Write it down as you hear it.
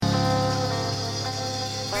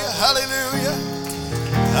hallelujah,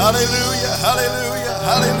 hallelujah, hallelujah,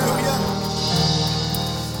 hallelujah,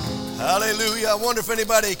 hallelujah. I wonder if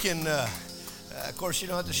anybody can, of course you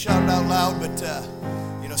don't have to shout it out loud, but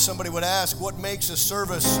somebody would ask, what makes a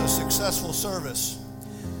service a successful service?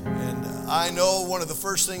 And I know one of the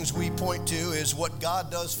first things we point to is what God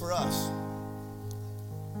does for us.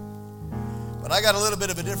 But I got a little bit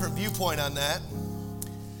of a different viewpoint on that.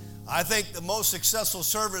 I think the most successful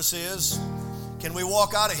service is, can we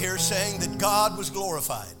walk out of here saying that God was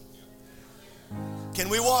glorified? Can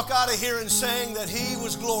we walk out of here and saying that He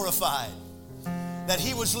was glorified, that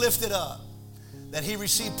He was lifted up, that He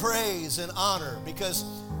received praise and honor? Because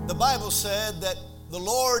the Bible said that the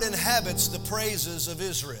Lord inhabits the praises of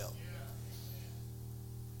Israel.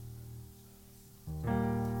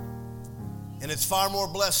 And it's far more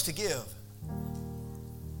blessed to give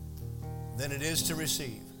than it is to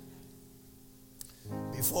receive.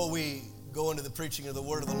 Before we go into the preaching of the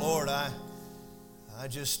word of the Lord, I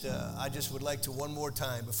just would like to one more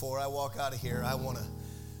time, before I walk out of here, I want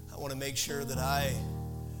to make sure that I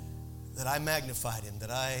magnified Him,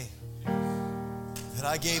 that I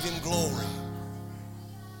gave Him glory.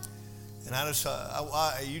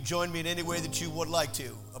 And you join me in any way that you would like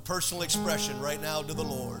to. A personal expression right now to the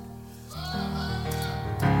Lord.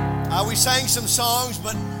 We sang some songs,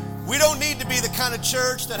 but we don't need to be the kind of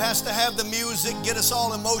church that has to have the music get us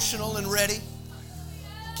all emotional and ready.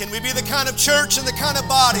 Can we be the kind of church and the kind of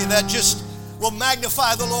body that just will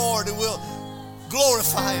magnify the Lord and will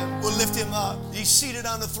glorify Him, will lift Him up? He's seated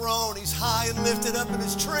on the throne. He's high and lifted up, and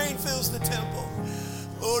His train fills the temple.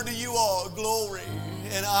 Lord, to You all glory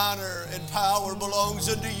and honor and power belongs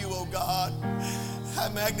unto You, O God. I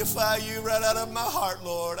magnify You right out of my heart,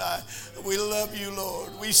 Lord. We love You,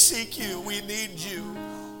 Lord. We seek You. We need You.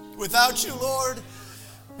 Without You, Lord,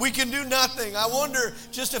 we can do nothing. I wonder,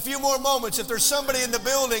 just a few more moments, if there's somebody in the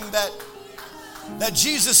building that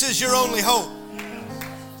Jesus is your only hope.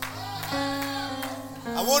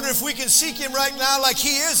 I wonder if we can seek Him right now like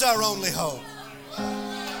He is our only hope.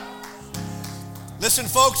 Listen,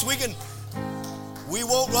 folks, we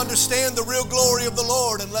won't understand the real glory of the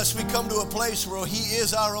Lord unless we come to a place where He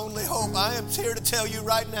is our only hope. I am here to tell you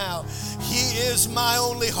right now, He is my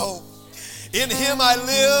only hope. In Him I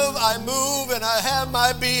live, I move, and I have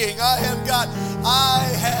my being. I have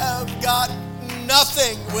got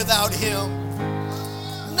nothing without Him.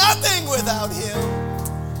 Nothing without Him.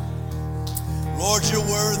 Lord, You're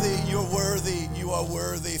worthy, You are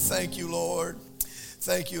worthy. Thank You, Lord.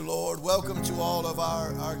 Thank You, Lord. Welcome to all of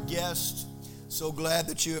our guests. So glad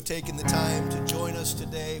that you have taken the time to join us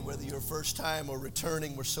today, whether you're first time or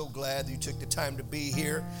returning. We're so glad that you took the time to be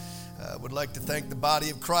here. Would like to thank the body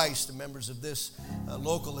of Christ, the members of this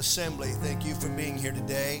local assembly. Thank you for being here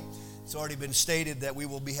today. It's already been stated that we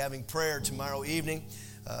will be having prayer tomorrow evening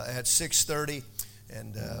at 6:30,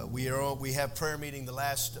 and we have prayer meeting the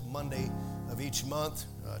last Monday of each month.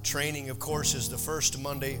 Training, of course, is the first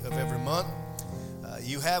Monday of every month.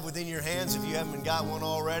 You have within your hands, if you haven't got one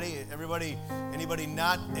already, anybody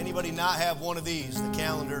not have one of these, the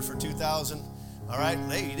calendar for 2000. All right,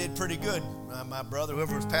 hey, you did pretty good. My brother,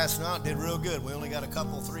 whoever was passing out, did real good. We only got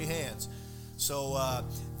three hands. So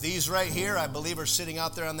these right here, I believe, are sitting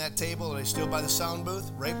out there on that table. Are they still by the sound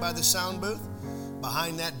booth? Right by the sound booth,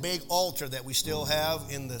 behind that big altar that we still have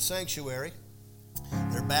in the sanctuary.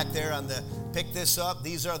 They're back there pick this up.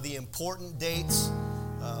 These are the important dates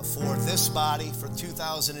for this body for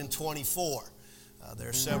 2024. There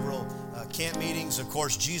are several camp meetings. Of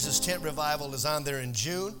course, Jesus Tent Revival is on there in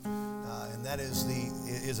June. And that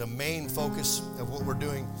is a main focus of what we're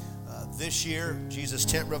doing this year, Jesus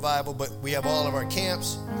Tent Revival. But we have all of our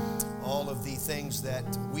camps, all of the things that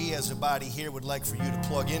we as a body here would like for you to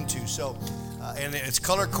plug into. So, and it's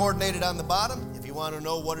color coordinated on the bottom. If you want to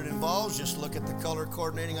know what it involves, just look at the color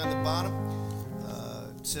coordinating on the bottom.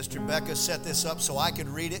 Sister Becca set this up so I could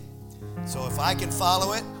read it. So if I can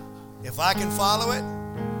follow it,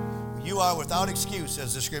 you are without excuse,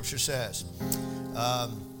 as the scripture says.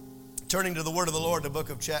 Turning to the word of the Lord, the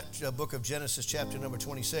book of Genesis, chapter number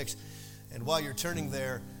 26. And while you're turning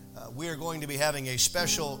there, we are going to be having a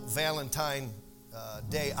special Valentine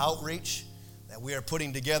Day outreach that we are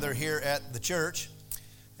putting together here at the church.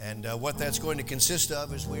 And what that's going to consist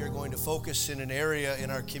of is we are going to focus in an area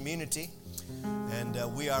in our community. And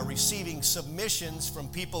we are receiving submissions from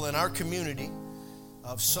people in our community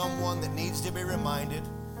of someone that needs to be reminded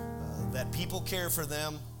that people care for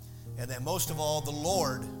them and that most of all, the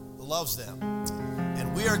Lord loves them.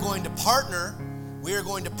 And we are going to partner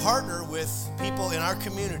with people in our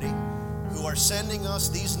community who are sending us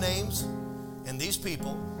these names and these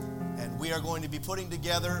people, And we are going to be putting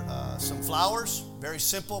together some flowers, very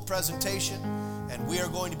simple presentation, and we are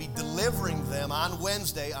going to be delivering them on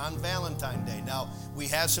Wednesday on Valentine's Day. Now, we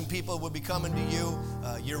have some people who will be coming to you.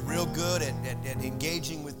 You're real good at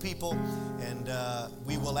engaging with people, and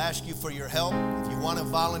we will ask you for your help. If you want to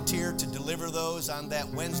volunteer to deliver those on that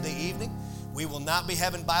Wednesday evening, we will not be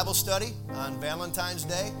having Bible study on Valentine's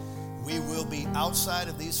Day. We will be outside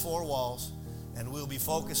of these four walls, and we'll be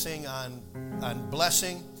focusing on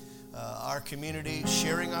blessing our community,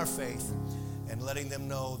 sharing our faith, and letting them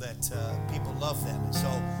know that people love them. And so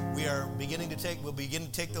we'll begin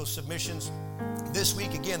to take those submissions this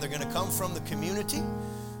week. Again, they're going to come from the community,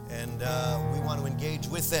 and we want to engage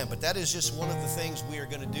with them. But that is just one of the things we are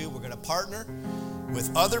going to do. We're going to partner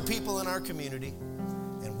with other people in our community,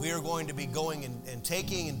 and we are going to be going and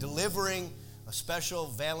taking and delivering a special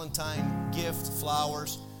Valentine gift,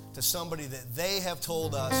 flowers, to somebody that they have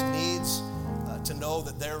told us needs to know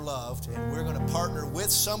that they're loved, and we're going to partner with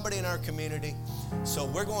somebody in our community. So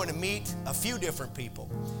we're going to meet a few different people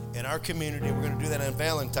in our community. We're going to do that on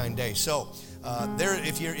Valentine's Day. So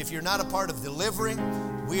if you're not a part of delivering,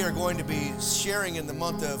 we are going to be sharing in the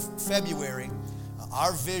month of February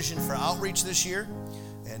our vision for outreach this year,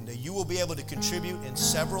 and you will be able to contribute in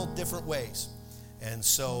several different ways. And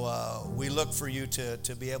so we look for you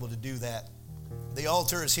to be able to do that. The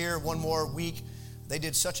altar is here one more week. They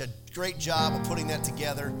did such a great job of putting that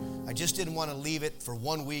together. I just didn't want to leave it for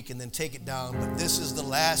 1 week and then take it down. But this is the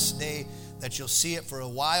last day that you'll see it for a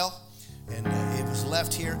while. And it was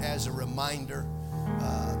left here as a reminder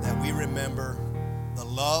that we remember the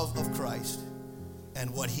love of Christ and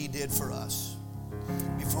what He did for us.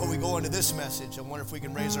 Before we go into this message, I wonder if we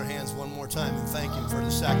can raise our hands one more time and thank Him for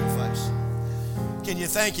the sacrifice. Can you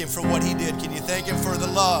thank Him for what He did? Can you thank Him for the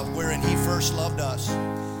love wherein He first loved us?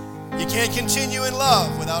 You can't continue in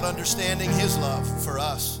love without understanding His love for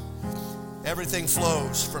us. Everything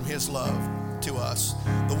flows from His love to us.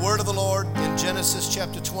 The word of the Lord in Genesis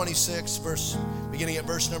chapter 26, beginning at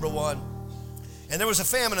verse number 1. And there was a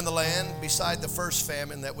famine in the land beside the first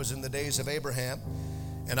famine that was in the days of Abraham.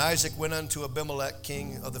 And Isaac went unto Abimelech,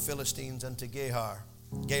 king of the Philistines, unto Gerar.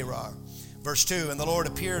 Verse 2, and the Lord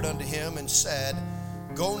appeared unto him and said,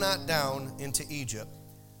 Go not down into Egypt,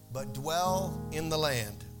 but dwell in the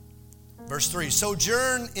land. Verse 3,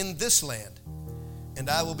 sojourn in this land, and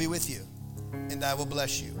I will be with you, and I will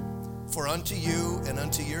bless you. For unto you and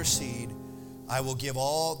unto your seed I will give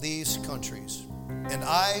all these countries, and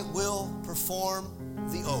I will perform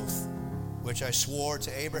the oath which I swore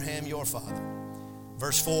to Abraham your father.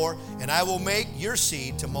 Verse 4, and I will make your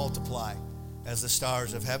seed to multiply as the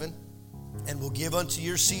stars of heaven, and will give unto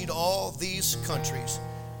your seed all these countries,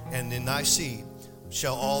 and in thy seed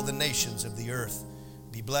shall all the nations of the earth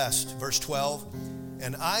be blessed. Verse 12,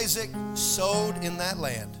 and Isaac sowed in that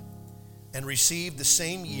land and received the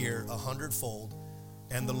same year 100-fold,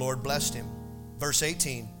 and the Lord blessed him. Verse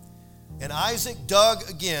 18, and Isaac dug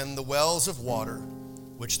again the wells of water,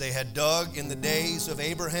 which they had dug in the days of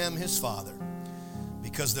Abraham his father,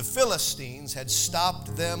 because the Philistines had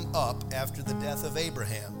stopped them up after the death of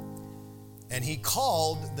Abraham. And he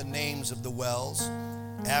called the names of the wells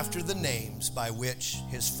after the names by which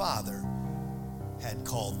his father had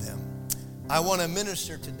called them. I want to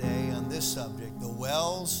minister today on this subject, the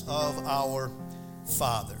wells of our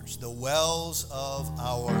fathers. The wells of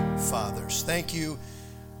our fathers. Thank you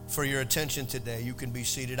for your attention today. You can be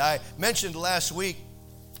seated. I mentioned last week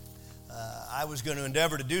I was going to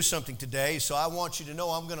endeavor to do something today, so I want you to know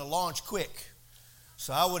I'm going to launch quick.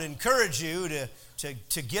 So I would encourage you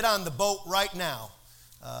to get on the boat right now.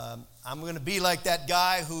 I'm going to be like that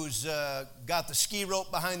guy who's got the ski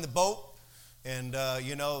rope behind the boat. And,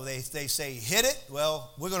 they say, hit it.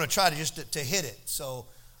 Well, we're going to try to hit it. So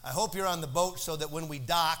I hope you're on the boat so that when we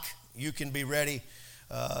dock, you can be ready.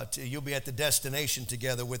 You'll be at the destination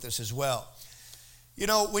together with us as well. You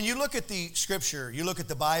know, when you look at the Scripture, you look at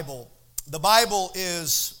the Bible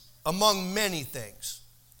is among many things.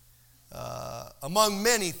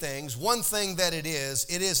 One thing that it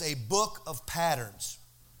is a book of patterns.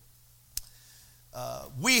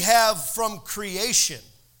 We have from creation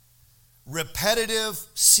repetitive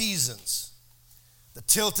seasons, the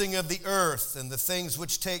tilting of the earth and the things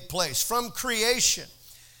which take place. From creation,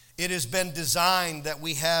 it has been designed that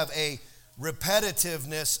we have a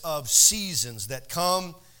repetitiveness of seasons that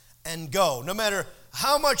come and go. No matter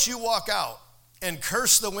how much you walk out and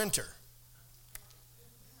curse the winter,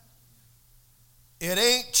 it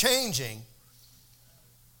ain't changing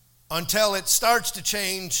until it starts to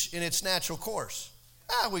change in its natural course.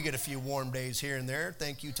 We get a few warm days here and there.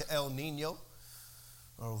 Thank you to El Nino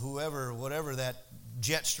or whatever that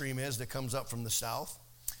jet stream is that comes up from the south.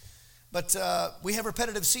 But we have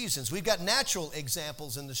repetitive seasons. We've got natural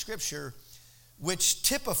examples in the Scripture which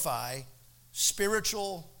typify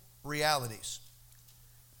spiritual realities.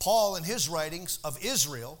 Paul, in his writings of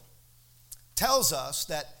Israel, tells us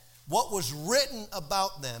that what was written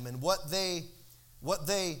about them and what they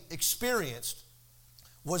experienced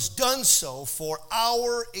was done so for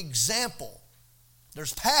our example.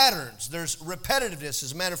 There's patterns, there's repetitiveness.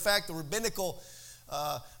 As a matter of fact, the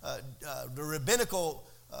rabbinical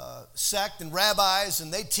sect and rabbis,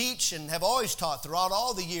 and they teach and have always taught throughout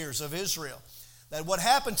all the years of Israel that what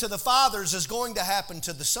happened to the fathers is going to happen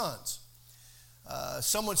to the sons.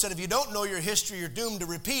 Someone said, if you don't know your history, you're doomed to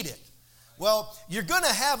repeat it. Well, you're going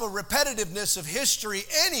to have a repetitiveness of history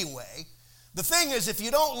anyway. The thing is, if you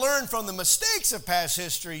don't learn from the mistakes of past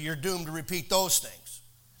history, you're doomed to repeat those things.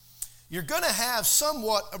 You're going to have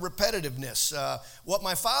somewhat a repetitiveness. What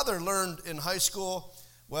my father learned in high school,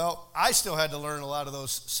 well, I still had to learn a lot of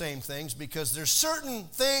those same things because there's certain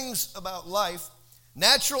things about life,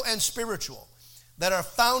 natural and spiritual, that are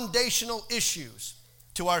foundational issues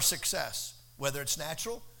to our success, whether it's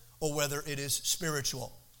natural or whether it is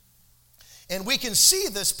spiritual. And we can see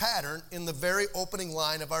this pattern in the very opening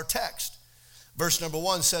line of our text. Verse number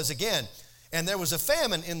 1 says again, and there was a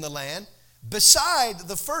famine in the land beside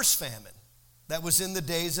the first famine that was in the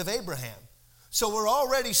days of Abraham. So we're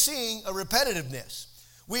already seeing a repetitiveness.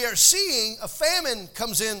 We are seeing a famine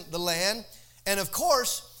comes in the land, and of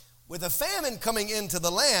course, with a famine coming into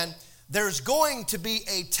the land, there's going to be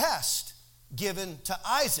a test given to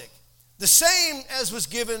Isaac, the same as was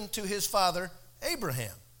given to his father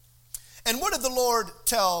Abraham. And what did the Lord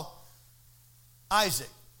tell Isaac?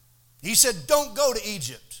 He said, don't go to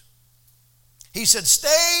Egypt. He said,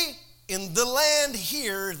 stay in the land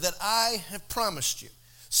here that I have promised you.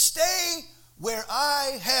 Stay where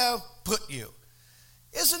I have put you.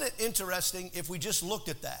 Isn't it interesting if we just looked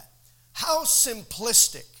at that? How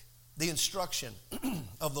simplistic the instruction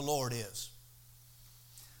of the Lord is.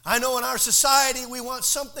 I know in our society we want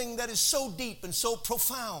something that is so deep and so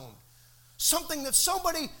profound. Something that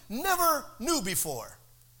somebody never knew before.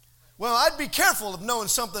 Well, I'd be careful of knowing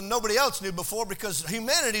something nobody else knew before because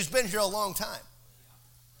humanity's been here a long time.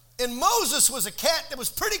 And Moses was a cat that was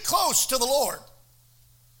pretty close to the Lord.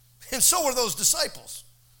 And so were those disciples,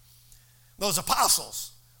 those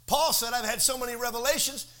apostles. Paul said, I've had so many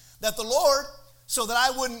revelations that the Lord, so that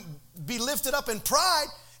I wouldn't be lifted up in pride,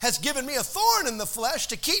 has given me a thorn in the flesh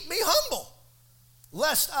to keep me humble,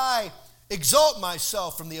 lest I exalt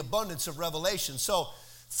myself from the abundance of revelation. So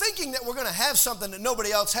thinking that we're going to have something that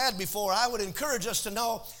nobody else had before, I would encourage us to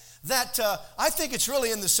know that I think it's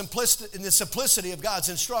really in the simplicity of God's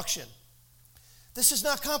instruction. This is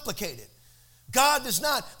not complicated. God does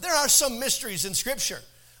not, there are some mysteries in Scripture,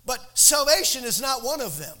 but salvation is not one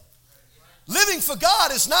of them. Living for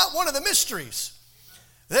God is not one of the mysteries.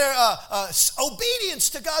 Obedience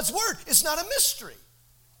to God's word is not a mystery.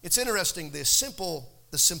 It's interesting, the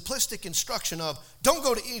simplistic instruction of don't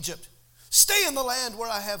go to Egypt. Stay in the land where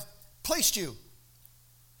I have placed you.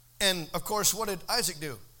 And of course, what did Isaac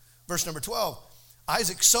do? Verse number 12,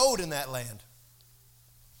 Isaac sowed in that land.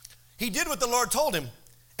 He did what the Lord told him,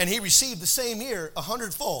 and he received the same year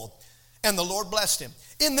 100-fold. And the Lord blessed him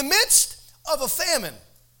in the midst of a famine.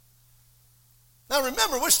 Now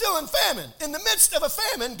remember, we're still in famine. In the midst of a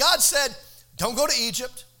famine, God said, don't go to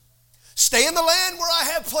Egypt. Stay in the land where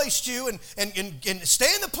I have placed you and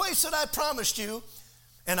stay in the place that I promised you.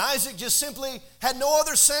 And Isaac just simply had no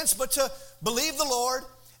other sense but to believe the Lord.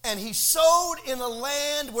 And he sowed in a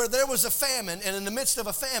land where there was a famine. And in the midst of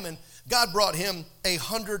a famine, God brought him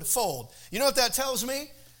 100-fold. You know what that tells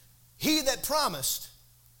me? He that promised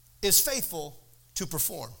is faithful to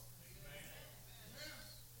perform.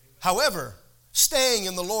 However, staying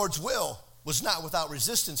in the Lord's will was not without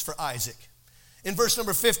resistance for Isaac. In verse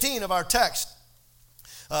number 15 of our text,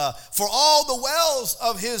 for all the wells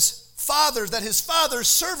of his fathers that his father's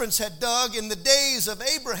servants had dug in the days of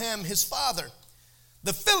Abraham his father,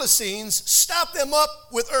 the Philistines stopped them up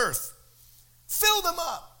with earth, filled them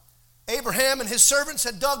up. Abraham and his servants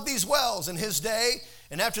had dug these wells in his day,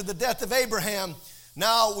 and after the death of Abraham,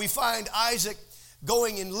 now we find Isaac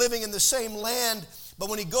going and living in the same land. But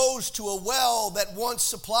when he goes to a well that once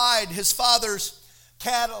supplied his father's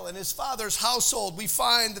cattle and his father's household, we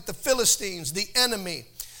find that the Philistines, the enemy,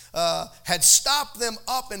 had stopped them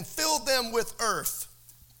up and filled them with earth.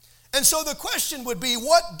 And so the question would be,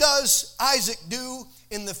 what does Isaac do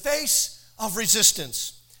in the face of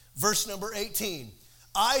resistance? Verse number 18,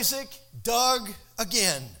 Isaac dug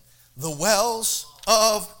again the wells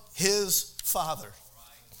of his father.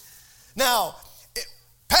 Now,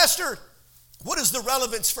 Pastor, what is the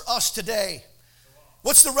relevance for us today?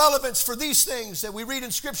 What's the relevance for these things that we read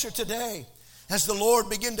in Scripture today? As the Lord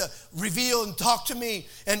began to reveal and talk to me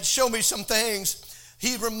and show me some things,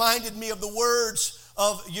 He reminded me of the words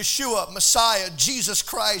of Yeshua, Messiah, Jesus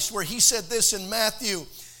Christ, where He said this in Matthew,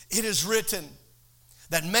 "It is written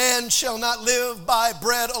that man shall not live by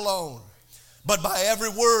bread alone, but by every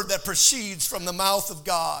word that proceeds from the mouth of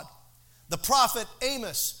God." The prophet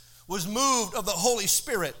Amos was moved of the Holy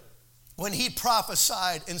Spirit when he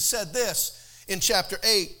prophesied and said this in chapter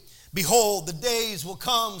 8, "Behold, the days will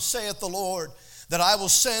come, saith the Lord, that I will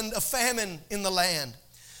send a famine in the land,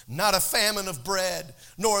 not a famine of bread,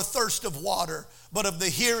 nor a thirst of water, but of the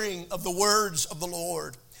hearing of the words of the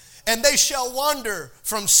Lord. And they shall wander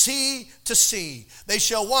from sea to sea. They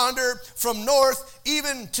shall wander from north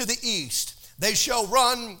even to the east. They shall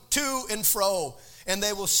run to and fro, and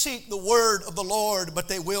they will seek the word of the Lord, but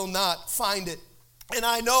they will not find it." And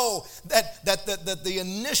I know that the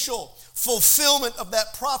initial fulfillment of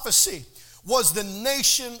that prophecy was the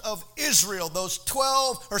nation of Israel, those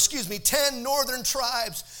 10 northern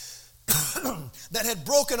tribes that had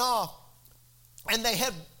broken off, and they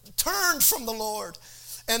had turned from the Lord.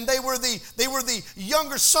 And they were the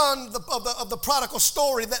younger son of the prodigal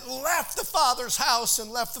story that left the father's house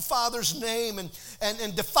and left the father's name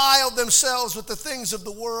and defiled themselves with the things of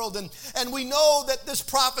the world. And we know that this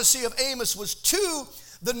prophecy of Amos was to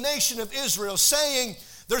the nation of Israel, saying,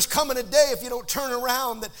 there's coming a day, if you don't turn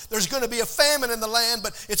around, that there's going to be a famine in the land,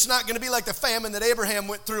 but it's not going to be like the famine that Abraham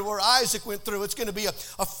went through or Isaac went through. It's going to be a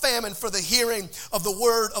famine for the hearing of the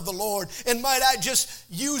word of the Lord. And might I just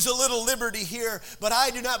use a little liberty here, but I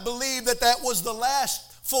do not believe that that was the last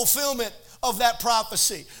fulfillment of that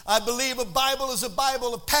prophecy. I believe a Bible is a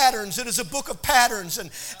Bible of patterns. It is a book of patterns. And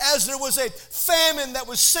as there was a famine that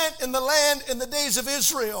was sent in the land in the days of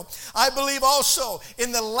Israel, I believe also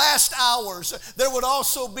in the last hours there would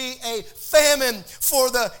also be a famine for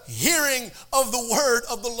the hearing of the word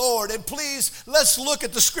of the Lord. And please, let's look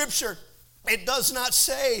at the Scripture. It does not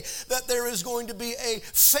say that there is going to be a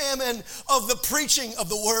famine of the preaching of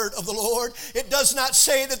the word of the Lord. It does not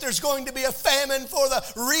say that there's going to be a famine for the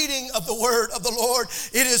reading of the word of the Lord.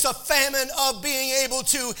 It is a famine of being able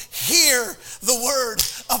to hear the word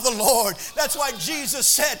of the Lord. That's why Jesus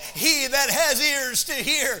said, "He that has ears to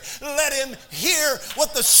hear, let him hear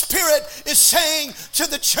what the Spirit is saying to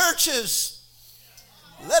the churches."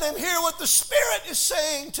 Let him hear what the Spirit is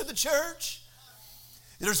saying to the church.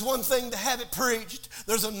 There's one thing to have it preached.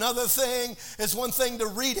 There's another thing. It's one thing to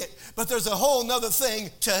read it. But there's a whole nother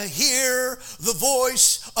thing to hear the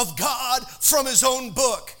voice of God from His own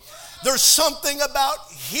book. There's something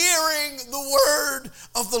about hearing the word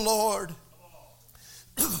of the Lord.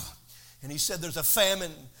 And He said there's a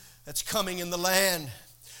famine that's coming in the land.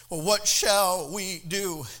 Well, what shall we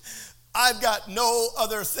do? I've got no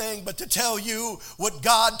other thing but to tell you what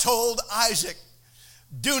God told Isaac.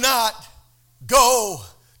 Do not go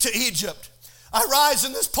to Egypt. I rise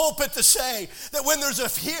in this pulpit to say that when there's a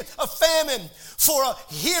famine for a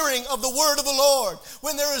hearing of the word of the Lord,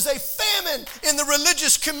 when there is a famine in the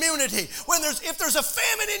religious community, if there's a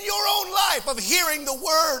famine in your own life of hearing the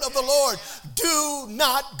word of the Lord, do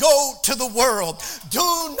not go to the world.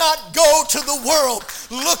 Do not go to the world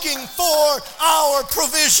looking for our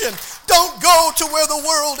provision. Don't go to where the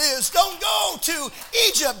world is. Don't go to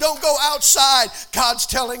Egypt. Don't go outside. God's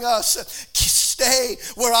telling us, stay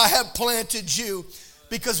where I have planted you,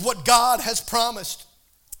 because what God has promised,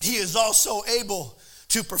 He is also able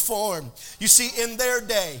to perform. You see, in their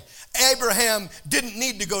day, Abraham didn't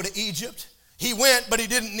need to go to Egypt. He went, but he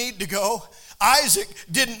didn't need to go. Isaac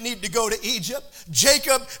didn't need to go to Egypt.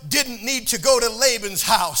 Jacob didn't need to go to Laban's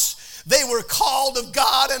house. They were called of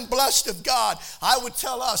God and blessed of God. I would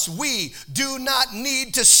tell us, we do not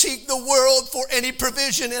need to seek the world for any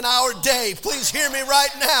provision in our day. Please hear me right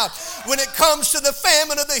now. When it comes to the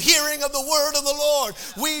famine of the hearing of the word of the Lord,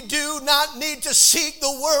 we do not need to seek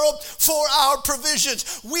the world for our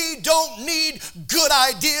provisions. We don't need good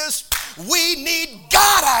ideas. We need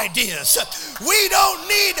God ideas. We don't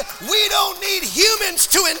need humans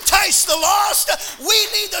to entice the lost. We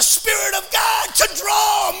need the Spirit of God to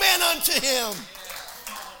draw men unto Him.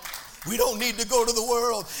 We don't need to go to the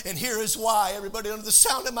world. And here is why. Everybody under the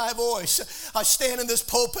sound of my voice, I stand in this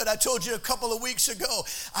pulpit. I told you a couple of weeks ago,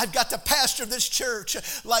 I've got to pastor this church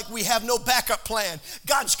like we have no backup plan.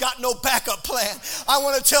 God's got no backup plan. I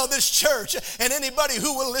want to tell this church and anybody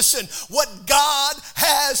who will listen, what God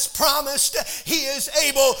has promised, He is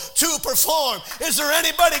able to perform. Is there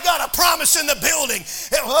anybody got a promise in the building?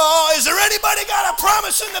 Oh, is there anybody got a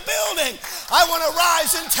promise in the building? I want to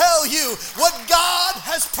rise and tell you what God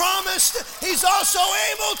has promised, He's also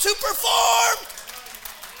able to perform.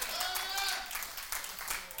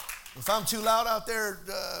 If I'm too loud out there,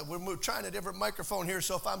 we're trying a different microphone here,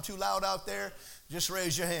 so if I'm too loud out there, just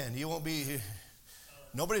raise your hand. You won't be,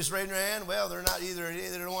 nobody's raising their hand. Well, they're not either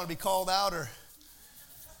they don't want to be called out or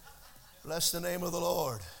bless the name of the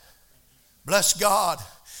Lord. Bless God.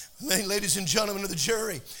 Ladies and gentlemen of the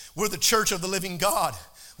jury, we're the church of the living God.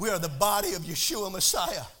 We are the body of Yeshua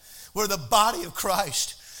Messiah. We're the body of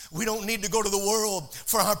Christ. We don't need to go to the world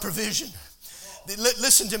for our provision.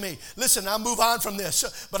 Listen to me. Listen, I'll move on from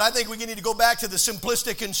this. But I think we need to go back to the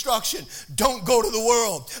simplistic instruction. Don't go to the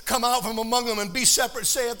world. Come out from among them and be separate,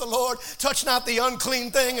 saith the Lord. Touch not the unclean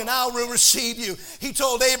thing, and I will receive you. He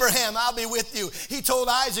told Abraham, I'll be with you. He told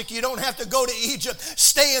Isaac, you don't have to go to Egypt.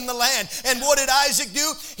 Stay in the land. And what did Isaac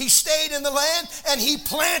do? He stayed in the land, and he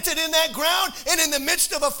planted in that ground, and in the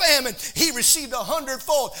midst of a famine, he received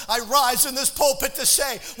 100-fold. I rise in this pulpit to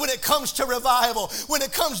say, when it comes to revival, when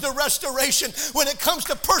it comes to restoration, when it comes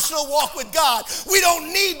to personal walk with God, we don't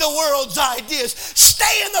need the world's ideas.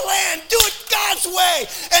 Stay in the land. Do it God's way.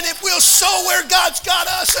 And if we'll sow where God's got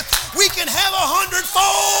us, we can have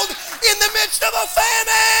 100-fold in the midst of a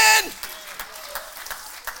famine.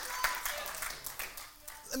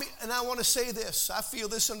 And I want to say this. I feel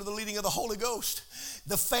this under the leading of the Holy Ghost.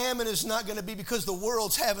 The famine is not going to be because the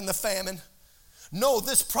world's having the famine. No,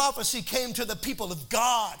 this prophecy came to the people of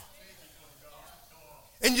God.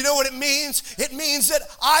 And you know what it means? It means that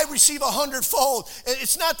I receive 100-fold. And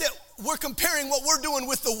it's not that we're comparing what we're doing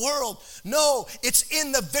with the world. No, it's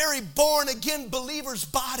in the very born-again believer's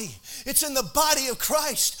body. It's in the body of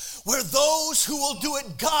Christ, where those who will do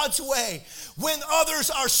it God's way, when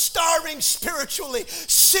others are starving spiritually,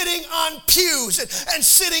 sitting on pews and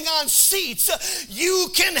sitting on seats, you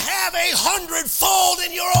can have 100-fold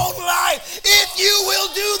in your own life if you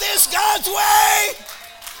will do this God's way.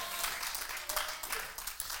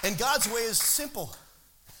 And God's way is simple.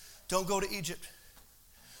 Don't go to Egypt.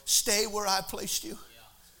 Stay where I placed you.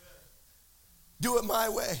 Do it my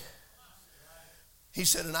way. He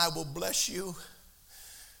said, and I will bless you.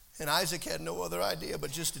 And Isaac had no other idea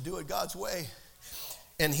but just to do it God's way.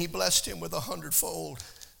 And he blessed him with 100-fold.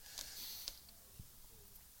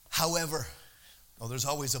 However, there's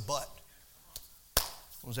always a but. I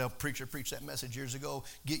was a preacher preached that message years ago.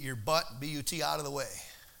 Get your butt, B-U-T, out of the way.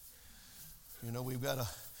 You know, we've got a...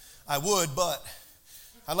 I would, but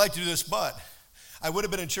I'd like to do this, but I would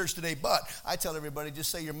have been in church today, but I tell everybody,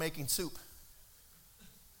 just say you're making soup.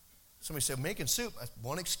 Somebody said, making soup?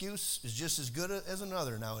 One excuse is just as good as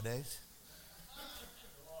another nowadays.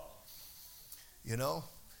 You know,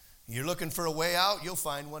 you're looking for a way out, you'll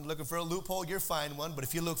find one. Looking for a loophole, you'll find one. But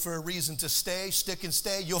if you look for a reason to stay, stick and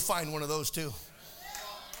stay, you'll find one of those too.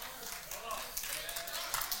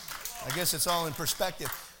 I guess it's all in perspective.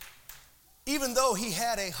 Even though he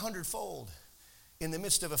had 100-fold in the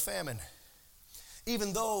midst of a famine,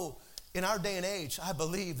 even though in our day and age, I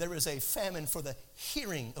believe there is a famine for the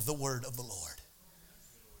hearing of the word of the Lord.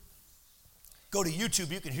 Go to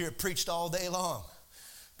YouTube, you can hear it preached all day long.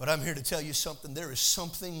 But I'm here to tell you something. There is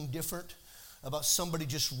something different about somebody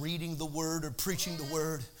just reading the word or preaching the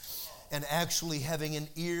word and actually having an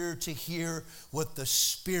ear to hear what the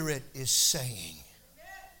Spirit is saying.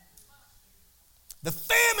 The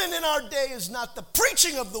famine in our day is not the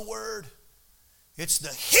preaching of the word. It's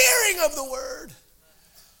the hearing of the word.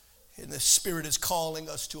 And the Spirit is calling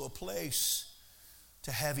us to a place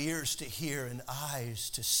to have ears to hear and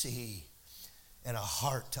eyes to see and a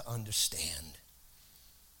heart to understand.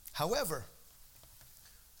 However,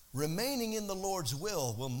 remaining in the Lord's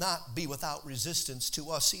will not be without resistance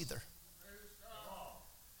to us either.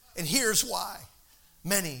 And here's why.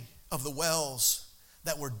 Many of the wells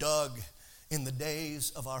that were dug in the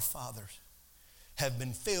days of our fathers have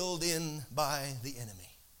been filled in by the enemy.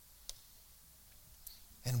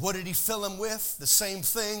 And what did he fill them with? The same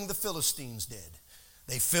thing the Philistines did.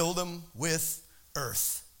 They filled them with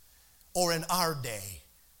earth, or in our day,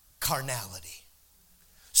 carnality.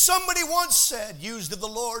 Somebody once said, used of the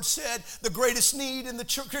Lord, said, the greatest need in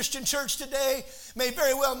the Christian church today may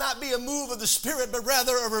very well not be a move of the Spirit, but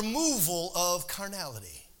rather a removal of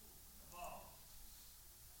carnality.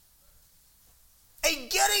 A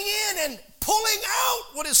getting in and pulling out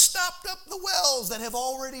what has stopped up the wells that have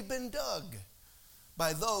already been dug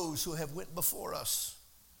by those who have went before us.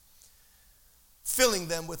 Filling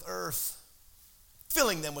them with earth,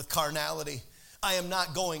 filling them with carnality. I am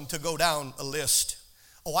not going to go down a list.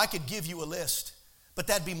 Oh, I could give you a list, but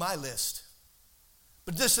that'd be my list.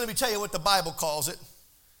 But just let me tell you what the Bible calls it.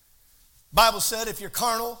 The Bible said if you're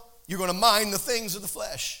carnal, you're going to mind the things of the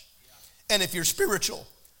flesh. And if you're spiritual,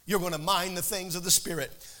 you're going to mind the things of the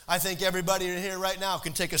Spirit. I think everybody in here right now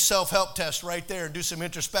can take a self-help test right there and do some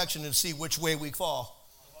introspection and see which way we fall.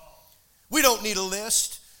 We don't need a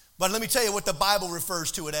list. But let me tell you what the Bible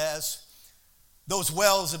refers to it as. Those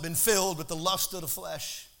wells have been filled with the lust of the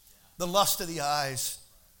flesh, the lust of the eyes,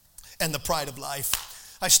 and the pride of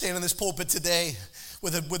life. I stand in this pulpit today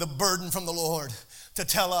with a burden from the Lord to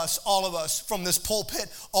tell us, all of us, from this pulpit,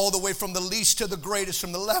 all the way from the least to the greatest,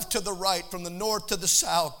 from the left to the right, from the north to the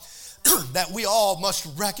south, that we all must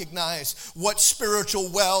recognize what spiritual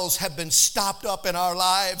wells have been stopped up in our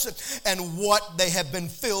lives and what they have been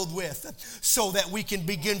filled with so that we can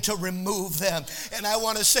begin to remove them. And I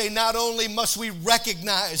want to say, not only must we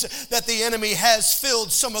recognize that the enemy has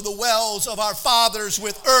filled some of the wells of our fathers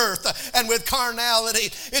with earth and with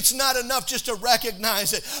carnality, it's not enough just to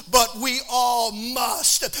recognize it, but we all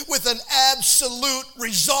must, with an absolute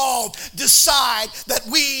resolve, decide that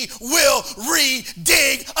we will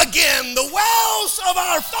re-dig again the wells of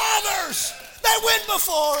our fathers that went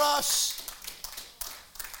before us.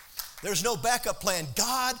 There's no backup plan.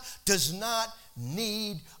 God does not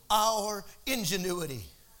need our ingenuity.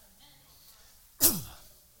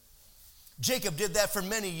 Jacob did that for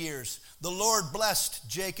many years. The Lord blessed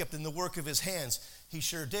Jacob in the work of his hands. He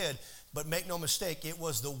sure did. But make no mistake, it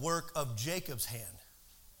was the work of Jacob's hand.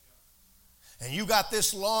 And you got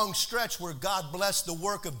this long stretch where God blessed the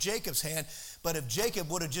work of Jacob's hand. But if Jacob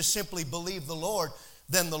would have just simply believed the Lord,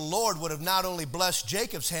 then the Lord would have not only blessed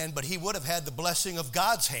Jacob's hand, but he would have had the blessing of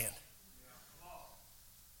God's hand.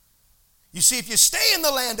 You see, if you stay in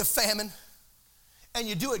the land of famine and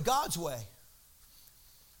you do it God's way,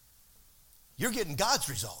 you're getting God's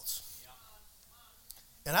results.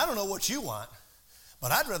 And I don't know what you want,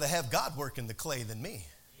 but I'd rather have God work in the clay than me.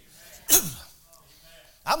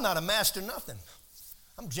 I'm not a master nothing.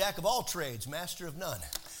 I'm jack of all trades, master of none.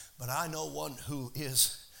 But I know one who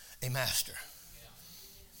is a master.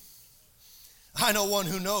 I know one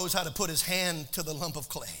who knows how to put his hand to the lump of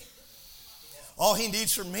clay. All he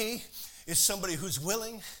needs from me is somebody who's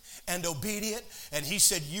willing and obedient. And he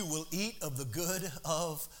said, you will eat of the good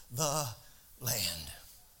of the land.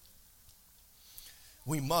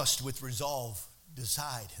 We must, with resolve,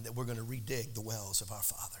 decide that we're going to redig the wells of our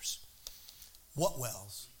fathers. What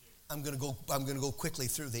wells? I'm going to go quickly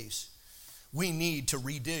through these. We need to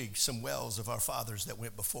redig some wells of our fathers that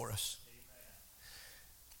went before us.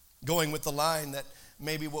 Going with the line that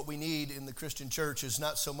maybe what we need in the Christian church is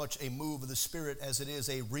not so much a move of the Spirit as it is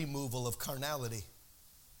a removal of carnality.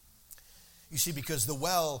 You see, because the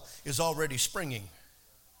well is already springing.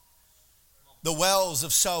 The wells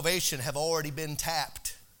of salvation have already been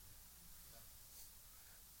tapped.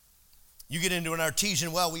 You get into an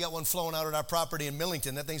artesian well, we got one flowing out at our property in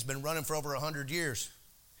Millington. That thing's been running for over 100 years.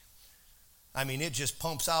 I mean, it just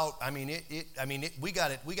pumps out. We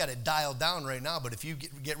got it dialed down right now, but if you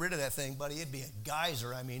get rid of that thing, buddy, it'd be a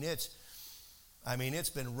geyser. It's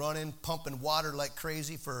been running, pumping water like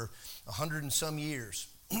crazy for 100 and some years.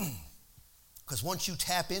 Because once you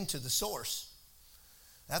tap into the source,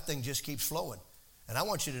 that thing just keeps flowing. And I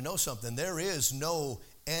want you to know something. There is no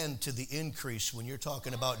end to the increase when you're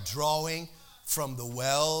talking about drawing from the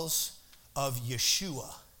wells of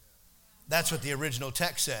Yeshua. That's what the original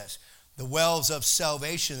text says. The wells of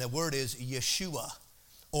salvation, the word is Yeshua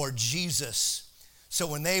or Jesus. So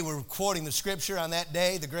when they were quoting the scripture on that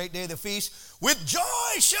day, the great day of the feast, with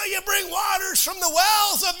joy shall you bring waters from the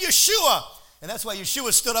wells of Yeshua. And that's why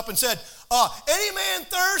Yeshua stood up and said, any man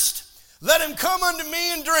thirst, let him come unto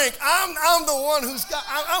me and drink. I'm the one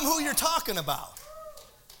I'm who you're talking about.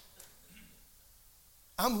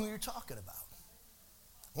 I'm who you're talking about.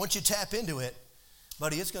 Once you tap into it,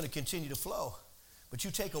 buddy, it's going to continue to flow. But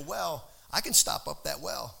you take a well, I can stop up that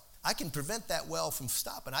well. I can prevent that well from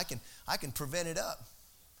stopping. I can prevent it up.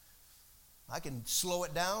 I can slow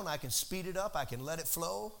it down. I can speed it up. I can let it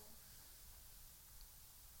flow.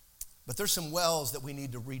 But there's some wells that we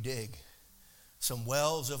need to redig. Some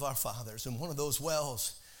wells of our fathers. And one of those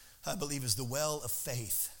wells, I believe, is the well of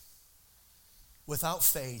faith. Without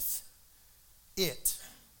faith,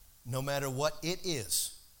 no matter what it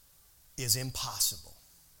is impossible.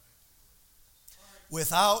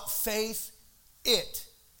 Without faith, it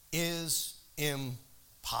is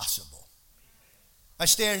impossible. I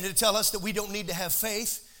stand here to tell us that we don't need to have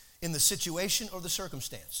faith in the situation or the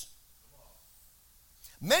circumstance.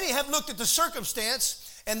 Many have looked at the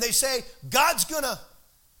circumstance and they say, the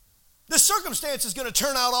circumstance is going to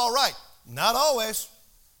turn out all right. Not always.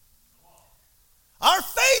 Our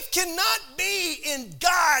faith cannot be in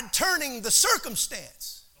God turning the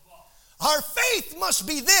circumstance. Our faith must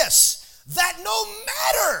be this, that no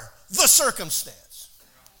matter the circumstance,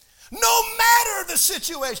 No matter the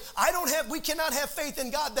situation. We cannot have faith in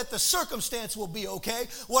God that the circumstance will be okay.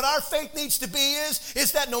 What our faith needs to be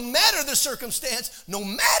is that no matter the circumstance, no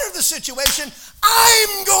matter the situation,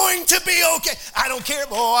 I'm going to be okay. I don't care.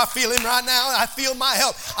 Oh, I feel him right now. I feel my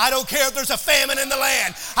help. I don't care if there's a famine in the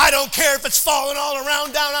land. I don't care if it's falling all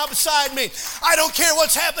around down out beside me. I don't care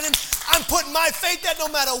what's happening. I'm putting my faith that no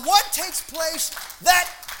matter what takes place, that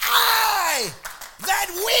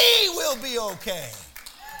we will be okay.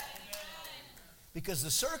 Because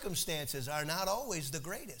the circumstances are not always the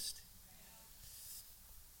greatest.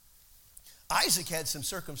 Isaac had some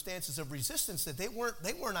circumstances of resistance that they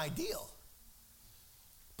weren't ideal.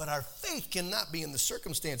 But our faith cannot be in the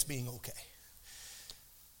circumstance being okay.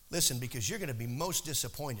 Listen, because you're going to be most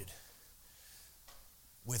disappointed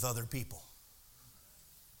with other people.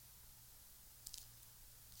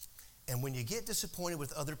 And when you get disappointed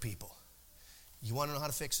with other people, you want to know how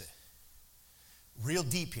to fix it. Real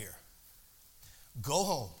deep here. Go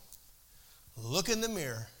home, look in the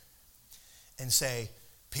mirror, and say,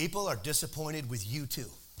 people are disappointed with you too.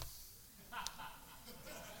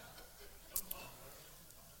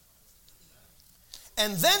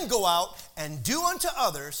 And then go out and do unto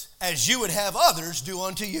others as you would have others do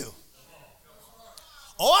unto you.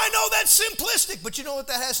 Oh, I know that's simplistic, but you know what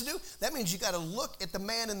that has to do? That means you got to look at the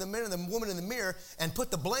man in the mirror, the woman in the mirror, and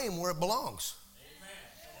put the blame where it belongs.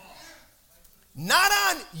 Not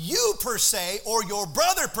on you per se or your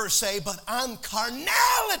brother per se, but on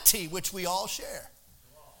carnality, which we all share.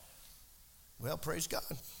 Well, praise God.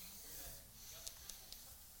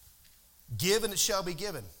 Give and it shall be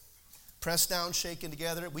given. Pressed down, shaken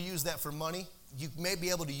together. We use that for money. You may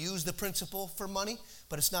be able to use the principle for money,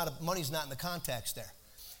 but money's not in the context there.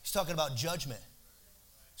 He's talking about judgment.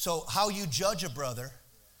 So how you judge a brother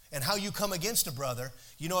and how you come against a brother,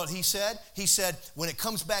 you know what he said? He said, when it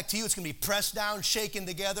comes back to you, it's going to be pressed down, shaken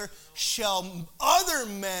together. Shall other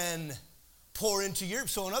men pour into your...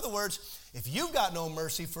 So in other words, if you've got no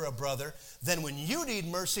mercy for a brother, then when you need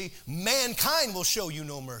mercy, mankind will show you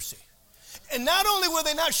no mercy. And not only will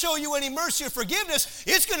they not show you any mercy or forgiveness,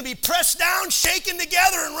 it's going to be pressed down, shaken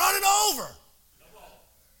together, and running over.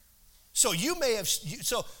 So you may have...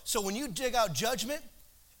 So when you dig out judgment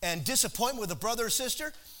and disappointment with a brother or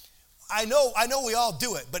sister... I know we all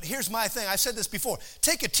do it, but here's my thing. I said this before.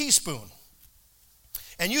 Take a teaspoon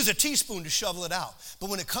and use a teaspoon to shovel it out. But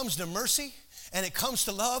when it comes to mercy and it comes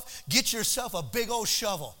to love, get yourself a big old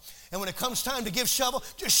shovel. And when it comes time to give shovel,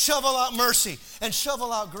 just shovel out mercy and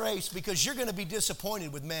shovel out grace, because you're going to be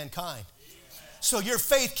disappointed with mankind. So your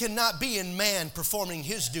faith cannot be in man performing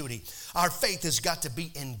his duty. Our faith has got to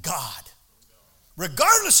be in God,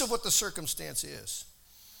 regardless of what the circumstance is.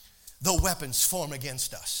 The weapons form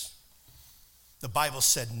against us, the Bible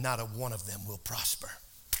said not a one of them will prosper.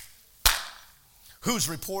 Whose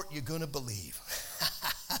report you going to believe?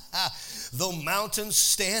 Though mountains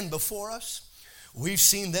stand before us, we've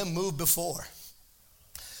seen them move before.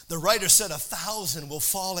 The writer said 1,000 will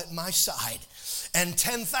fall at my side and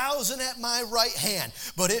 10,000 at my right hand,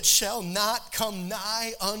 but it shall not come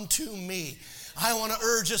nigh unto me. I want to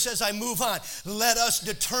urge us as I move on. Let us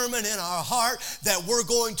determine in our heart that we're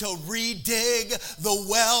going to redig the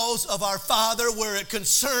wells of our Father where it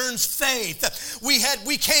concerns faith.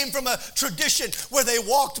 We came from a tradition where they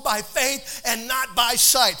walked by faith and not by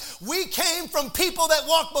sight. We came from people that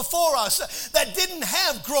walked before us that didn't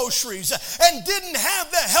have groceries and didn't have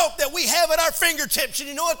the help that we have at our fingertips. And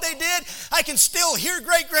you know what they did? I can still hear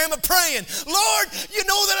great-grandma praying, Lord, you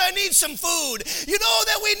know that I need some food. You know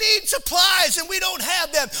that we need supplies and we don't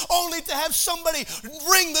have them, only to have somebody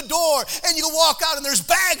ring the door and you walk out and there's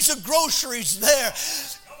bags of groceries there.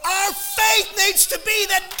 Our faith needs to be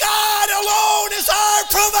that God alone is our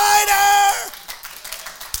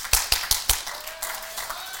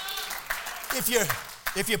provider.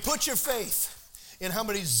 If you put your faith in how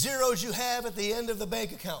many zeros you have at the end of the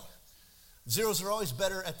bank account, zeros are always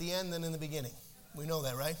better at the end than in the beginning. We know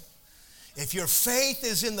that, right? If your faith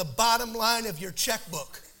is in the bottom line of your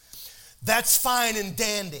checkbook, that's fine and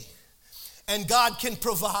dandy, and God can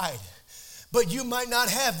provide, but you might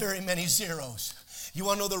not have very many zeros. You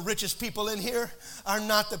want to know the richest people in here are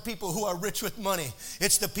not the people who are rich with money.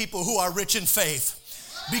 It's the people who are rich in faith.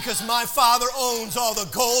 Because my Father owns all the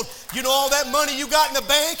gold. You know all that money you got in the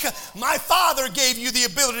bank? My Father gave you the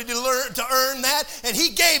ability to earn that, and He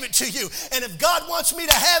gave it to you. And if God wants me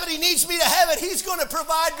to have it, He needs me to have it, He's going to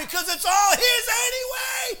provide, because it's all His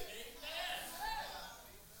anyway.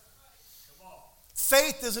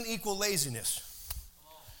 Faith doesn't equal laziness.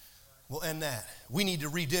 We'll end that. We need to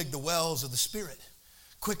redig the wells of the Spirit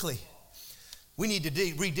quickly. We need to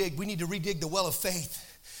redig the well of faith.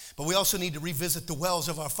 But we also need to revisit the wells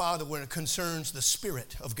of our Father when it concerns the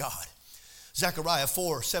Spirit of God. Zechariah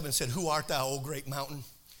 4:7 said, "Who art thou, O great mountain?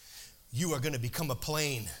 You are going to become a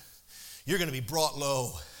plain. You're going to be brought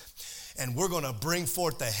low. And we're going to bring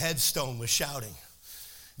forth the headstone with shouting."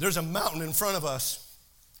 There's a mountain in front of us.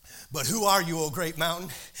 But who are you, O great mountain?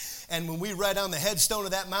 And when we write on the headstone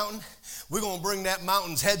of that mountain, we're going to bring that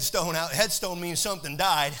mountain's headstone out. Headstone means something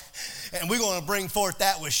died. And we're going to bring forth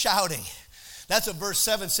that with shouting. That's what verse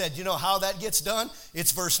 7 said. You know how that gets done?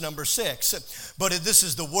 It's verse number 6. But this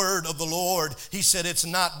is the word of the Lord. He said, it's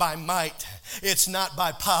not by might, it's not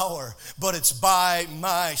by power, but it's by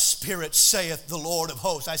my Spirit, saith the Lord of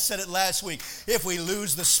hosts. I said it last week. If we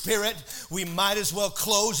lose the Spirit, we might as well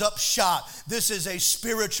close up shop. This is a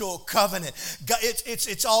spiritual covenant.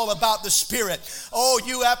 It's all about the Spirit. Oh,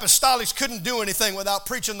 you apostolics couldn't do anything without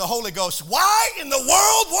preaching the Holy Ghost. Why in the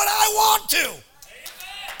world would I want to?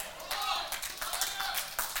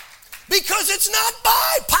 Because it's not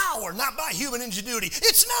by power, not by human ingenuity.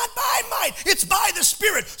 It's not by might. It's by the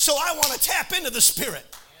Spirit. So I want to tap into the Spirit.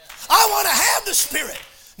 I want to have the Spirit.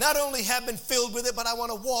 Not only have been filled with it, but I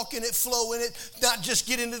want to walk in it, flow in it, not just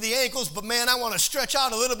get into the ankles, but man, I want to stretch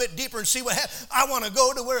out a little bit deeper and see what happens. I want to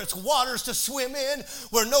go to where it's waters to swim in,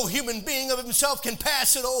 where no human being of himself can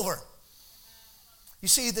pass it over. You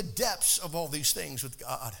see, the depths of all these things with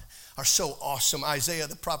God are so awesome. Isaiah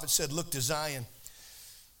the prophet said, look to Zion.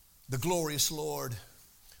 The glorious Lord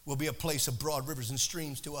will be a place of broad rivers and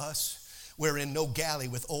streams to us, wherein no galley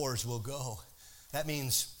with oars will go. That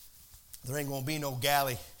means there ain't going to be no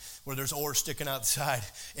galley where there's oars sticking outside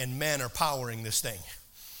and men are powering this thing.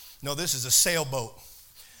 No, this is a sailboat.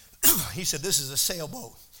 He said, this is a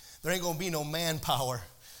sailboat. There ain't going to be no manpower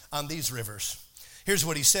on these rivers. Here's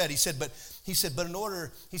what he said. He said, but in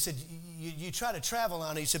order, he said, you try to travel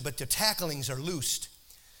on it. He said, but the tacklings are loosed,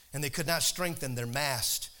 and they could not strengthen their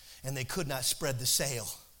mast, and they could not spread the sail.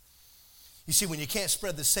 You see, when you can't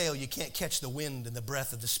spread the sail, you can't catch the wind and the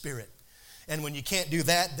breath of the Spirit. And when you can't do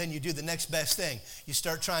that, then you do the next best thing. You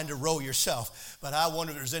start trying to row yourself. But I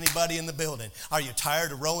wonder if there's anybody in the building. Are you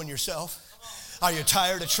tired of rowing yourself? Are you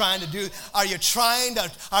tired of trying to do? Are you trying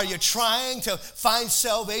to find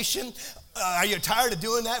salvation? Are you tired of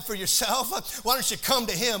doing that for yourself? Why don't you come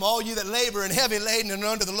to Him, all you that labor and heavy laden and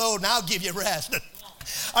under the load, and I'll give you rest.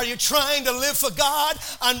 Are you trying to live for God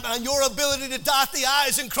on your ability to dot the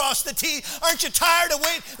I's and cross the T's? Aren't you tired of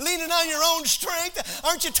leaning on your own strength?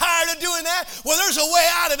 Aren't you tired of doing that? Well, there's a way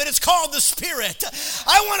out of it. It's called the Spirit.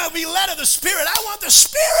 I want to be led of the Spirit. I want the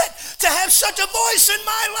Spirit to have such a voice in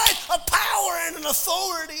my life, a power and an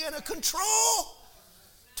authority and a control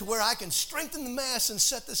to where I can strengthen the mast and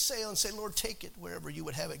set the sail and say, Lord, take it wherever you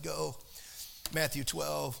would have it go.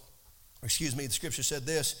 The scripture said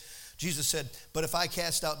this. Jesus said, but if I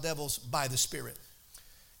cast out devils by the Spirit.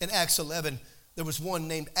 In Acts 11, there was one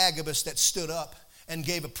named Agabus that stood up and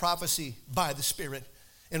gave a prophecy by the Spirit.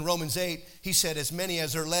 In Romans 8, he said, as many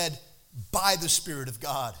as are led by the Spirit of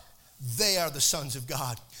God, they are the sons of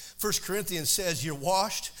God. 1 Corinthians says, you're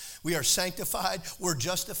washed, we are sanctified, we're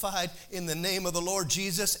justified in the name of the Lord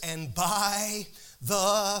Jesus and by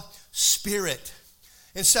the Spirit.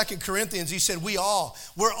 In 2 Corinthians, he said, we're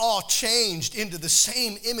all changed into the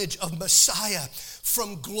same image of Messiah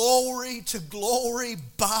from glory to glory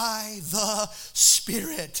by the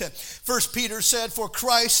Spirit. 1 Peter said, for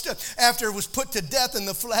Christ, after it was put to death in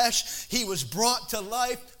the flesh, he was brought to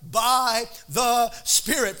life by the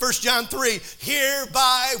Spirit. 1 John 3,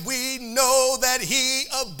 hereby we know that he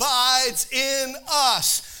abides in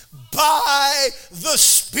us by the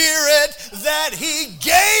Spirit that he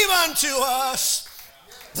gave unto us.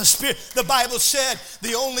 The Spirit, the Bible said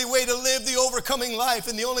the only way to live the overcoming life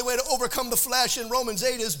and the only way to overcome the flesh in Romans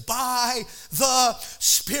 8 is by the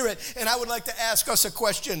Spirit. And I would like to ask us a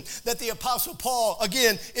question that the Apostle Paul,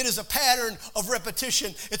 again, it is a pattern of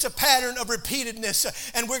repetition. It's a pattern of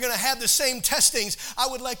repeatedness. And we're going to have the same testings. I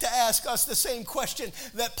would like to ask us the same question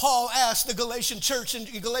that Paul asked the Galatian church in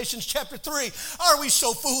Galatians chapter 3. Are we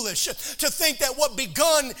so foolish to think that what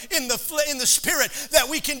begun in the Spirit, that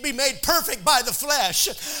we can be made perfect by the flesh?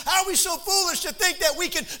 Are we so foolish to think that we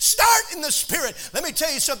can start in the Spirit? Let me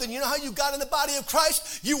tell you something. You know how you got in the body of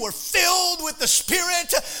Christ? You were filled with the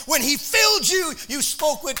Spirit. When He filled you, you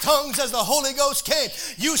spoke with tongues as the Holy Ghost came.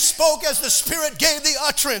 You spoke as the Spirit gave the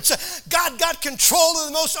utterance. God got control of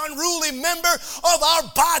the most unruly member of our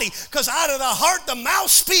body, because out of the heart, the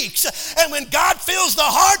mouth speaks. And when God fills the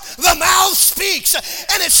heart, the mouth speaks.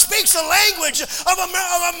 And it speaks a language of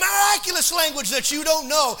a miraculous language that you don't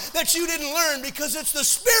know, that you didn't learn, because it's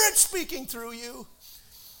the Spirit speaking through you.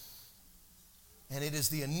 And it is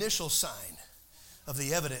the initial sign of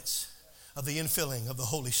the evidence of the infilling of the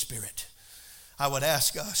Holy Spirit. I would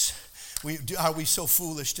ask us, are we so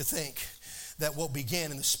foolish to think that what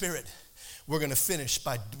began in the Spirit, we're going to finish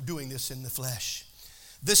by doing this in the flesh?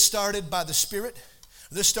 This started by the Spirit.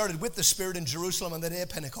 This started with the Spirit in Jerusalem on the day of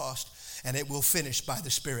Pentecost, and it will finish by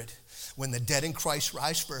the Spirit when the dead in Christ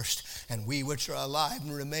rise first, and we which are alive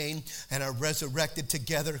and remain and are resurrected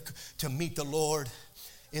together to meet the Lord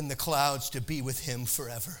in the clouds to be with him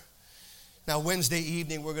forever. Now, Wednesday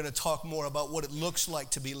evening, we're going to talk more about what it looks like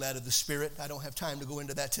to be led of the Spirit. I don't have time to go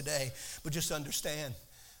into that today, but just understand,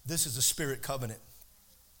 this is a Spirit covenant.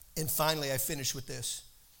 And finally, I finish with this.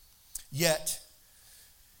 Yet,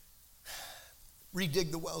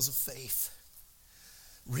 redig the wells of faith.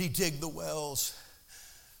 Redig the wells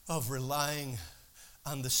of relying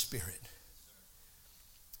on the Spirit.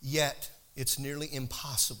 Yet, it's nearly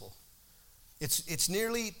impossible. It's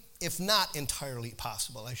nearly, if not entirely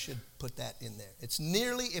possible, I should put that in there. It's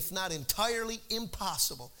nearly, if not entirely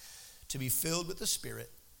impossible to be filled with the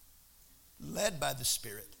Spirit, led by the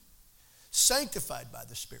Spirit, sanctified by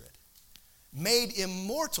the Spirit, made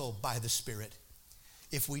immortal by the Spirit,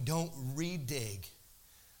 if we don't redig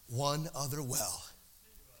one other well.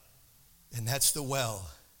 And that's the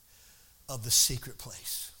well of the secret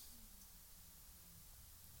place.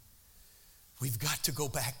 We've got to go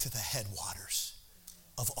back to the headwaters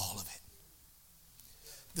of all of it.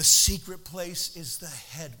 The secret place is the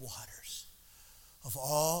headwaters of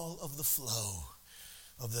all of the flow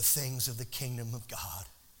of the things of the kingdom of God.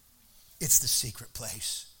 It's the secret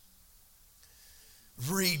place.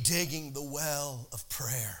 Redigging the well of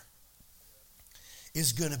prayer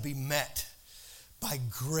is going to be met by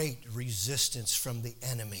great resistance from the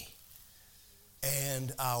enemy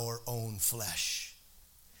and our own flesh.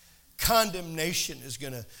 Condemnation is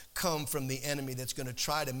going to come from the enemy that's going to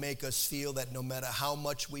try to make us feel that no matter how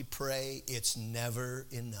much we pray, it's never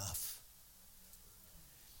enough.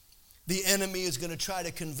 The enemy is going to try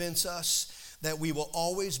to convince us that we will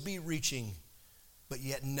always be reaching, but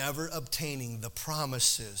yet never obtaining the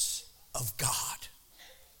promises of God.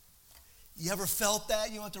 You ever felt that?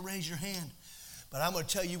 You don't have to raise your hand. But I'm going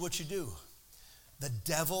to tell you what you do. The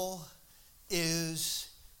devil is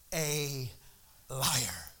a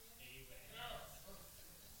liar.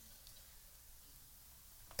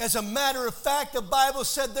 As a matter of fact, the Bible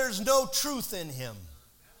said there's no truth in him.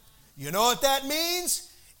 You know what that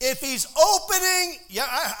means? If he's opening,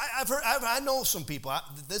 I know some people. I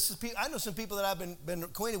know some people that I've been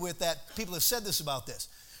acquainted with that people have said this about this.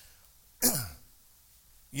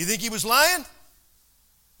 You think he was lying?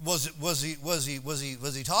 Was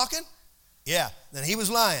he talking? Yeah, then he was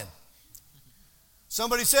lying.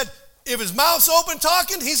 Somebody said, if his mouth's open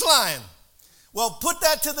talking, he's lying. Well, put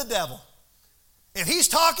that to the devil. If he's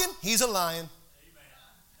talking, he's a lion.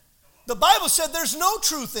 The Bible said there's no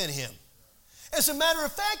truth in him. As a matter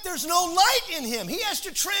of fact, there's no light in him. He has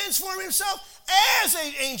to transform himself as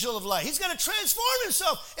an angel of light. He's got to transform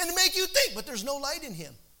himself and make you think, but there's no light in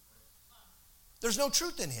him. There's no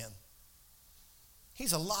truth in him.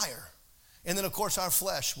 He's a liar. And then, of course, our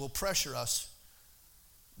flesh will pressure us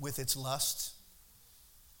with its lusts,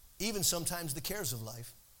 even sometimes the cares of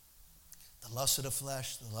life. The lust of the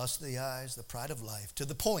flesh, the lust of the eyes, the pride of life, to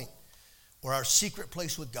the point where our secret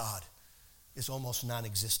place with God is almost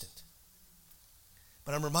non-existent.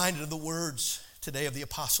 But I'm reminded of the words today of the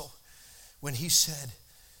apostle when he said,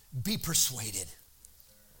 be persuaded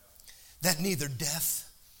that neither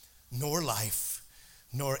death nor life,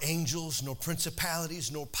 nor angels, nor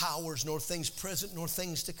principalities, nor powers, nor things present, nor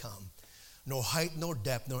things to come, nor height, nor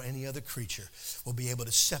depth, nor any other creature will be able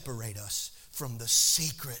to separate us from the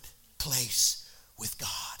secret place with God.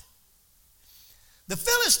 The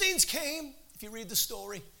Philistines came, if you read the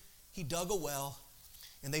story, he dug a well,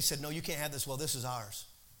 and they said, no, you can't have this well, this is ours.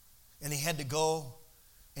 And he had to go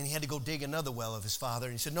dig another well of his father,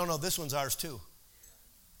 and he said, no, this one's ours too.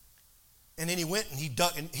 And then he went and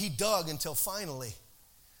he dug until finally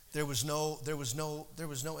there was no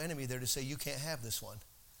enemy there to say, you can't have this one.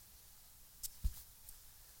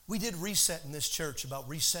 We did reset in this church about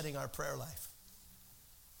resetting our prayer life.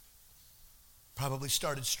 Probably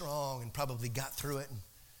started strong and probably got through it.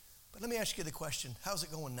 But let me ask you the question, how's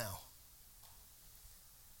it going now?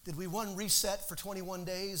 Did we one reset for 21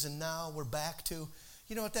 days and now we're back to,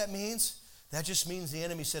 you know what that means? That just means the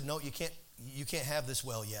enemy said, no, you can't have this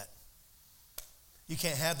well yet. You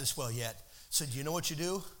can't have this well yet. So do you know what you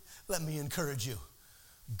do? Let me encourage you.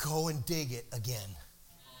 Go and dig it again.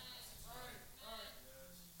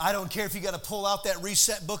 I don't care if you got to pull out that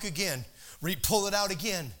reset book again. Pull it out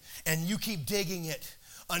again. And you keep digging it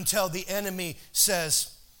until the enemy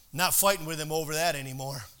says, not fighting with him over that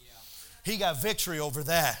anymore. He got victory over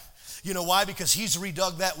that. You know why? Because he's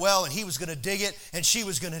redug that well, and he was going to dig it, and she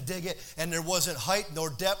was going to dig it, and there wasn't height, nor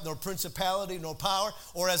depth, nor principality, nor power.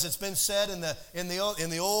 Or as it's been said in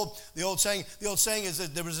the old saying is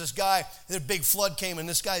that there was this guy, a big flood came, and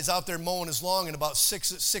this guy's out there mowing his lawn in about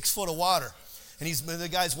six foot of water. And the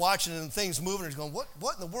guy's watching and things moving, and he's going,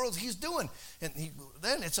 what in the world he's doing? And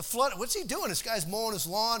then it's a flood. What's he doing? This guy's mowing his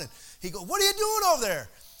lawn, and he goes, what are you doing over there?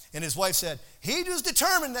 And his wife said, he was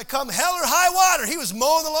determined that come hell or high water, he was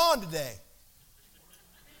mowing the lawn today.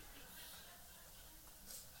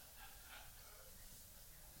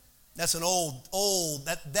 That's an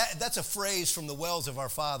that's a phrase from the wells of our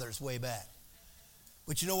fathers way back.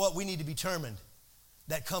 But you know what? We need to be determined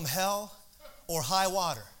that come hell or high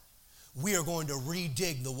water, we are going to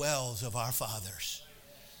redig the wells of our fathers.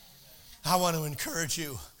 I want to encourage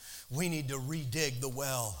you, we need to redig the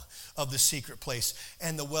well of the secret place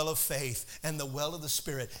and the well of faith and the well of the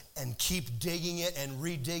Spirit, and keep digging it and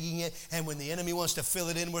redigging it. And when the enemy wants to fill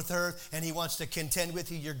it in with earth and he wants to contend with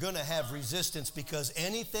you, you're going to have resistance, because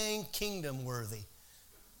anything kingdom worthy,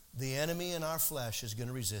 the enemy in our flesh is going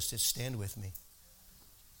to resist it. Stand with me.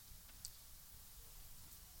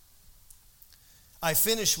 I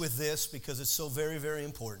finish with this because it's so very, very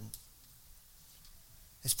important.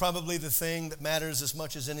 It's probably the thing that matters as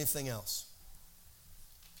much as anything else.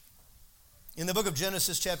 In the book of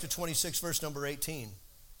Genesis, chapter 26, verse number 18,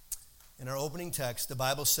 in our opening text, the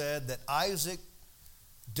Bible said that Isaac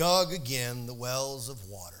dug again the wells of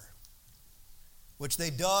water, which they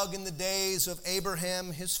dug in the days of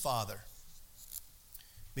Abraham his father,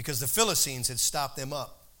 because the Philistines had stopped them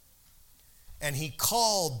up. And he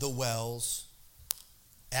called the wells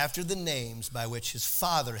after the names by which his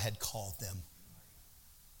father had called them.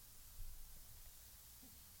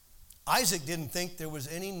 Isaac didn't think there was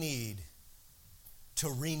any need to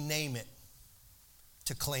rename it,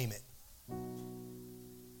 to claim it.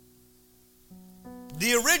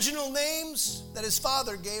 The original names that his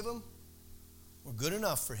father gave him were good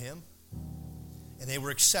enough for him, and they were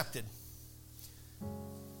accepted.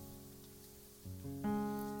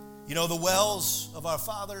 You know, the wells of our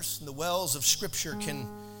fathers and the wells of Scripture can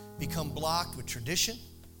become blocked with tradition,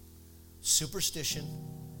 superstition,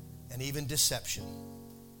 and even deception.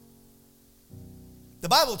 The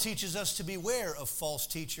Bible teaches us to beware of false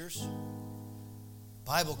teachers. The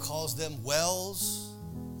Bible calls them wells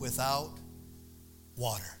without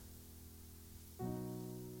water.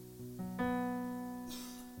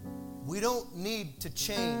 We don't need to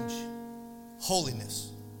change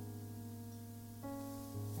holiness.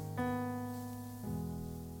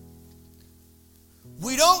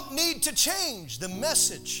 We don't need to change the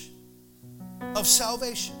message of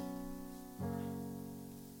salvation.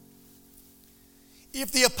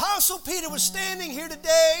 If the Apostle Peter was standing here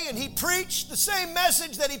today and he preached the same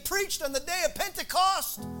message that he preached on the day of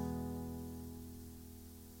Pentecost,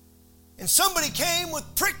 and somebody came with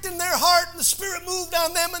pricked in their heart and the Spirit moved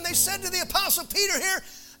on them, and they said to the Apostle Peter here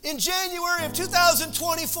in January of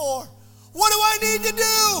 2024, what do I need to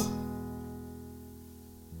do?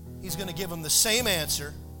 He's going to give them the same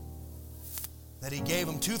answer that he gave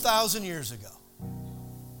them 2,000 years ago.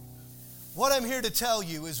 What I'm here to tell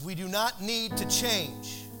you is we do not need to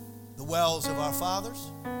change the wells of our fathers.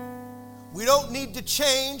 We don't need to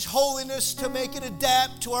change holiness to make it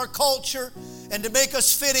adapt to our culture and to make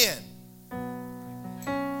us fit in.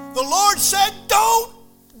 The Lord said, don't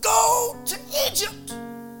go to Egypt.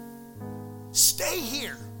 Stay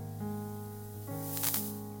here.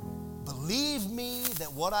 Believe me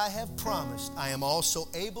that what I have promised, I am also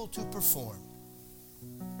able to perform.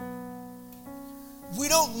 We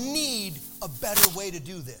don't need a better way to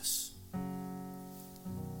do this.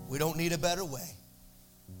 We don't need a better way.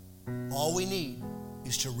 All we need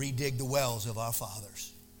is to redig the wells of our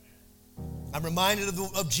fathers. I'm reminded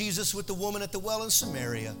of Jesus with the woman at the well in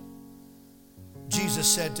Samaria. Jesus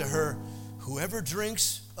said to her, whoever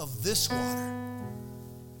drinks of this water,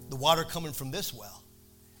 the water coming from this well,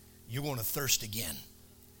 you're going to thirst again.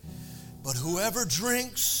 But whoever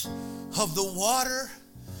drinks of the water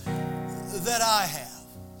that I have,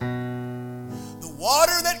 the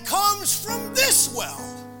water that comes from this well,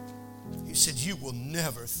 he said, you will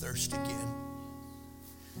never thirst again.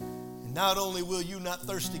 And not only will you not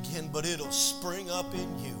thirst again, but it'll spring up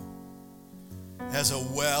in you as a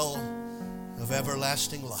well of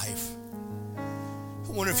everlasting life.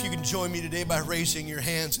 I wonder if you can join me today by raising your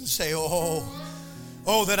hands and say, oh,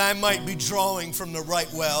 that I might be drawing from the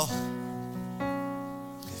right well.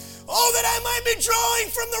 Oh, that I might be drawing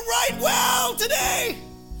from the right well today.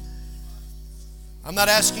 I'm not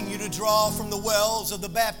asking you to draw from the wells of the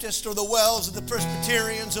Baptists or the wells of the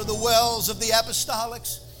Presbyterians or the wells of the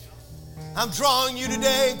Apostolics. I'm drawing you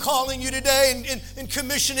today and calling you today and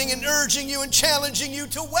commissioning and urging you and challenging you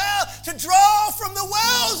to draw from the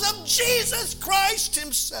wells of Jesus Christ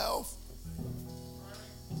himself.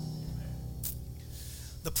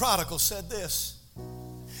 The prodigal said this,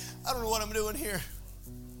 I don't know what I'm doing here.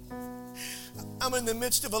 I'm in the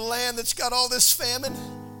midst of a land that's got all this famine.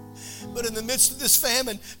 But in the midst of this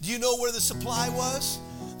famine, do you know where the supply was?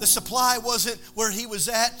 The supply wasn't where he was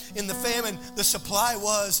at in the famine. The supply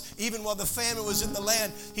was, even while the famine was in the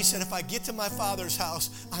land, he said, if I get to my father's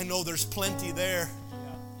house, I know there's plenty there.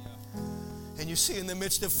 And you see, in the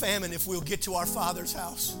midst of famine, if we'll get to our Father's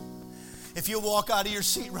house, if you'll walk out of your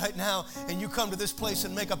seat right now and you come to this place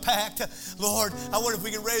and make a pact, Lord, I wonder if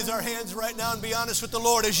we can raise our hands right now and be honest with the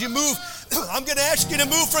Lord. As you move, I'm going to ask you to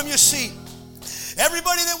move from your seat.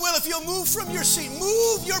 Everybody that will, if you'll move from your seat,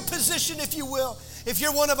 move your position if you will. If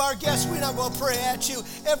you're one of our guests, we're not going to pray at you.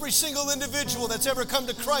 Every single individual that's ever come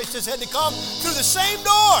to Christ has had to come through the same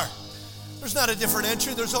door. There's not a different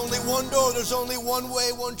entry. There's only one door. There's only one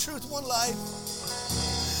way, one truth, one life.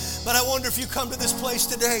 But I wonder if you come to this place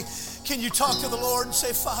today, can you talk to the Lord and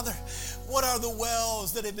say, Father, what are the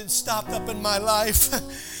wells that have been stopped up in my life?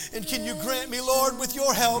 And can you grant me, Lord, with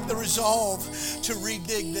your help, the resolve to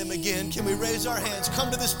redig them again? Can we raise our hands?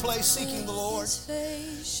 Come to this place seeking the Lord.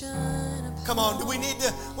 Come on,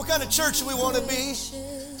 what kind of church do we want to be?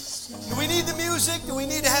 Do we need the music? Do we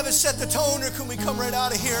need to have it set the tone? Or can we come right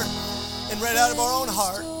out of here and right out of our own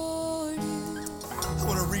heart? I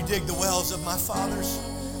want to redig the wells of my fathers.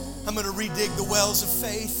 I'm going to redig the wells of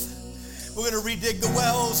faith. We're going to redig the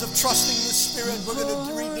wells of trusting the Spirit. We're going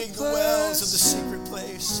to redig the wells of the secret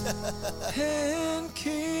place. And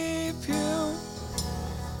keep you,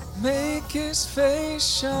 make his face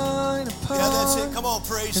shine upon. Yeah, that's it. Come on,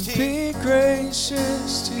 praise and team. be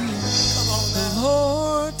gracious to you. Come on now. The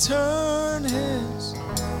Lord turn his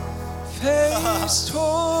face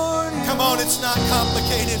toward you. Come on, it's not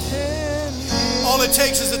complicated. All it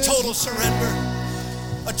takes is a total surrender.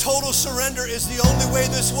 A total surrender is the only way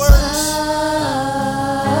this works.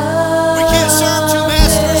 We can't serve